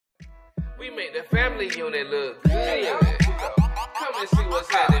We make the family unit look good. Come and see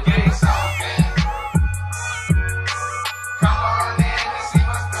what's happening, man.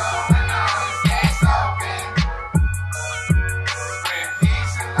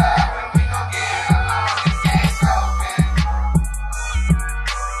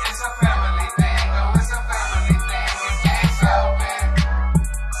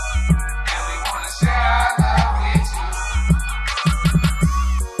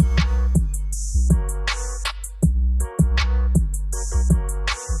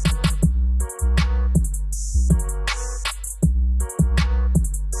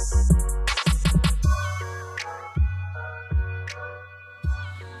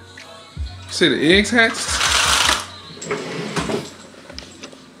 See the eggs hatched?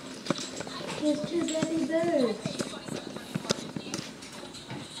 There's 2 baby birds.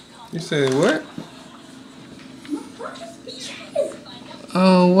 You said what?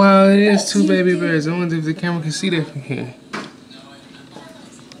 Oh wow, it is 2 baby birds. I wonder if the camera can see that from here.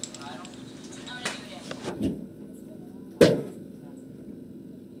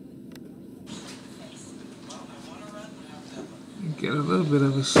 Get a little bit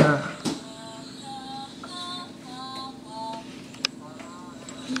of a shot.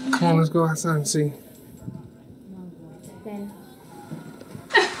 Come on, let's go outside and see.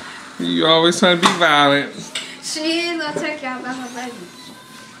 You always trying to be violent. She is. I'll take y'all by my baby.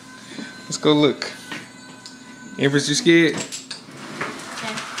 Let's go look. Empress, you scared?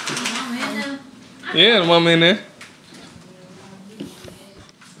 Yeah, the mama in there.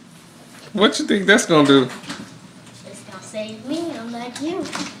 What you think that's gonna do? It's gonna save me, unlike you.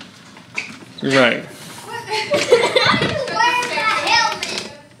 You're right.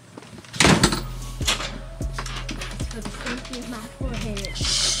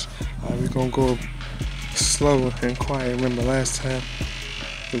 We're gonna go slow and quiet. Remember last time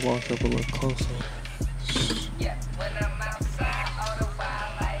we walked up a little closer.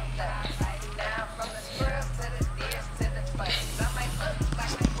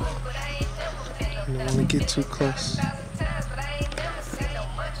 You don't want to get too close.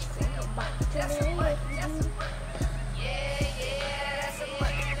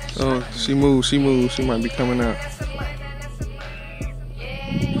 Oh, she moved, she moved. She might be coming out.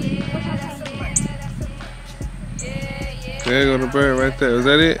 There go the bird right there. Is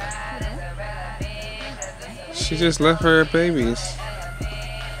that it? She just left her babies.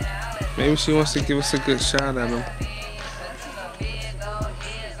 Maybe she wants to give us a good shot at them.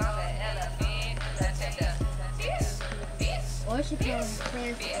 Or she can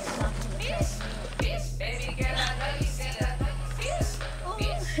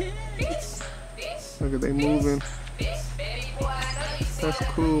Look at they moving. That's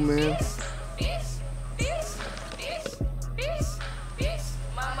cool, man.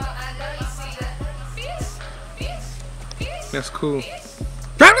 That's cool.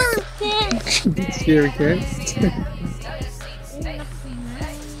 Scary cat.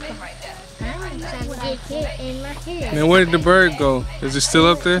 Now where did the bird go? Is it still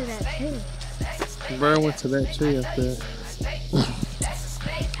up there? The bird went to that tree up there.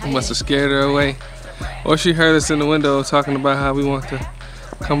 We must have scared her away. Or she heard us in the window talking about how we want to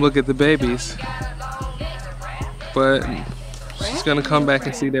come look at the babies. But she's gonna come back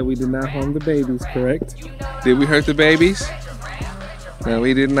and see that we did not harm the babies, correct? Did we hurt the babies? No,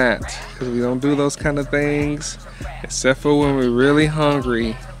 we did not, because we don't do those kind of things, except for when we're really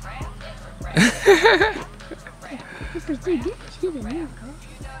hungry.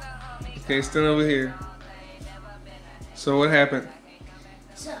 Okay, stand over here. So what happened?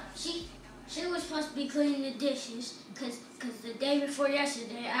 So she was supposed to be cleaning the dishes, cause the day before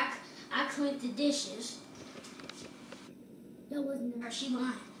yesterday I cleaned the dishes. That wasn't her. She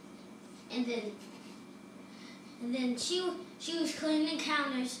lied. And then she was cleaning the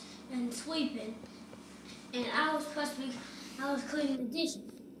counters and sweeping, and I was cleaning the dishes.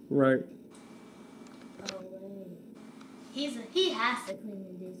 Right. Oh wait. He has to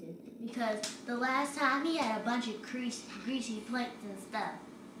clean the dishes because the last time he had a bunch of greasy plates and stuff.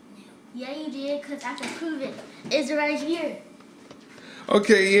 Yeah, you did, cause I can prove it. It's right here.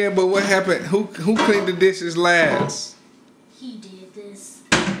 Okay, yeah, but what happened? Who cleaned the dishes last? He did this.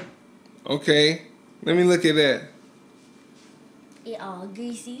 Okay, let me look at that. It all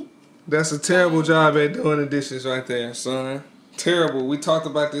greasy. That's a terrible job at doing the dishes right there, son. Terrible. We talked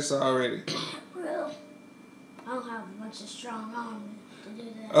about this already. Well, I don't have a bunch of strong arms to do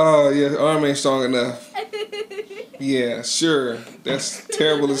that. Oh, yeah, arm ain't strong enough. Yeah, sure. That's a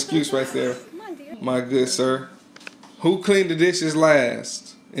terrible excuse right there. My good sir. Who cleaned the dishes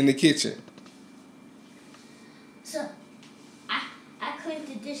last in the kitchen? So, I cleaned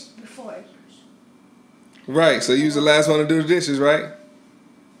the dishes dishes before yours. Right, so you was the last one to do the dishes, right?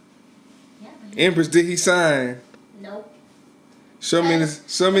 Yeah. Empress, did he sign? Nope. Show me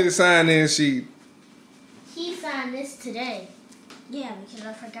the sign-in sheet. He signed this today. Yeah, because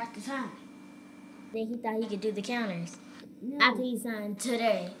I forgot to sign. Then he thought he could do the counters. No. After he signed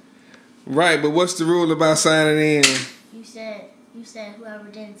today. Right, but what's the rule about signing in? You said whoever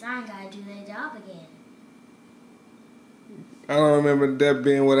didn't sign gotta do their job again. I don't remember that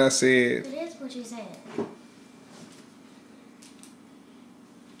being what I said. It is what you said. I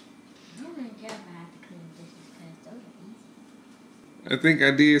don't really care if I have to clean the dishes because those are easy. I think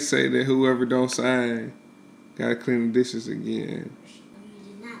I did say that whoever don't sign gotta clean the dishes again.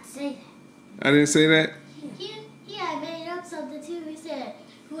 You did not say that. I didn't say that? He had made up something too. He said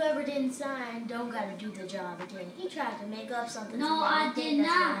whoever didn't sign don't gotta do the job again. He tried to make up something. No, I did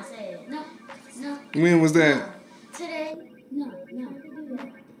not. That's what I said. No. When was that? Today. No.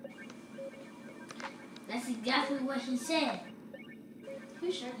 That's exactly what he said.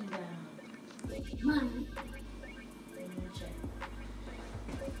 Whose shirt you got on? Mine. Let me check.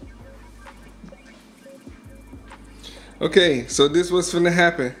 Okay, so this what's finna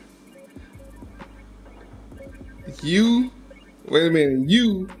happen. You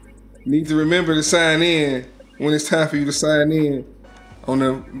need to remember to sign in when it's time for you to sign in on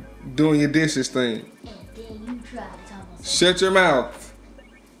the doing your dishes thing. And then you try to talk about Shut your mouth.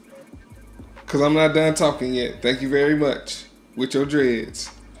 Cause I'm not done talking yet. Thank you very much. With your dreads.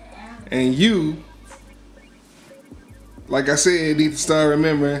 And you, like I said, need to start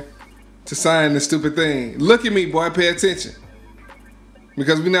remembering to sign the stupid thing. Look at me, boy, pay attention.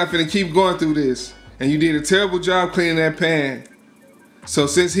 Because we're not finna keep going through this. And you did a terrible job cleaning that pan. So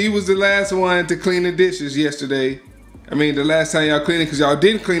since he was the last one to clean the dishes yesterday, the last time y'all cleaned it, because y'all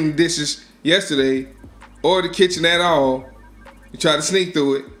didn't clean the dishes yesterday, or the kitchen at all, you tried to sneak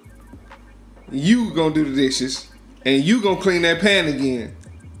through it, you gonna do the dishes, and you gonna clean that pan again.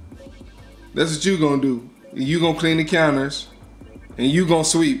 That's what you gonna do. You gonna clean the counters, and you gonna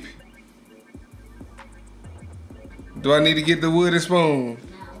sweep. Do I need to get the wooden spoon?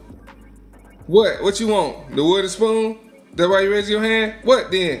 What? What you want? The wooden spoon? That's why you raised your hand?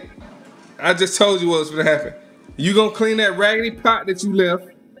 What then? I just told you what was gonna happen. You gonna clean that raggedy pot that you left.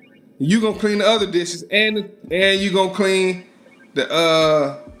 You gonna clean the other dishes, and you gonna clean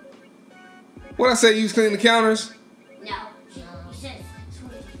the what I say? You was cleaning the counters? No. You said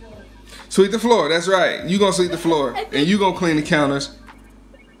sweep the floor. Sweep the floor. That's right. You gonna sweep the floor, and you gonna clean the counters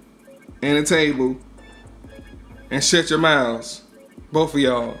and the table, and shut your mouths, both of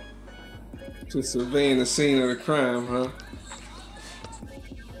y'all. Just surveying the scene of the crime, huh?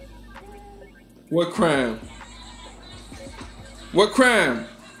 What crime? What crime?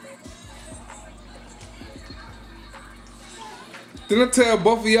 Didn't I tell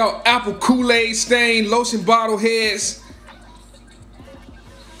both of y'all apple Kool-Aid stained lotion bottle heads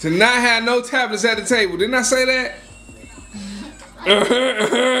to not have no tablets at the table? Didn't I say that?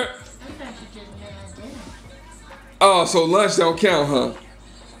 Oh, so lunch don't count, huh?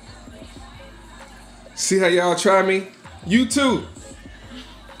 See how y'all try me? You too.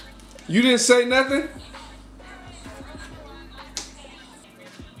 You didn't say nothing?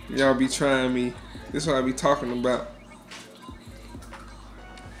 Y'all be trying me. This is what I be talking about.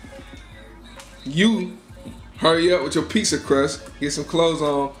 You hurry up with your pizza crust, get some clothes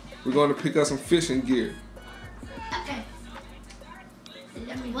on. We're going to pick up some fishing gear. Okay.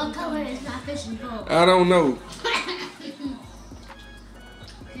 what color is my fishing pole? I don't know.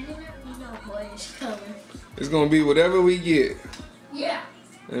 It's going to be whatever we get. Yeah.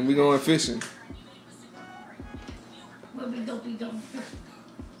 And we going fishing. Where we go?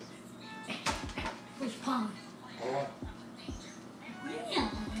 Which pond? Yeah.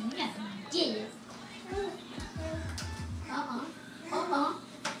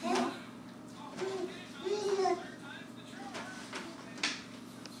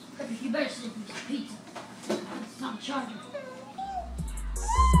 You better sit with this pizza. It's not charging.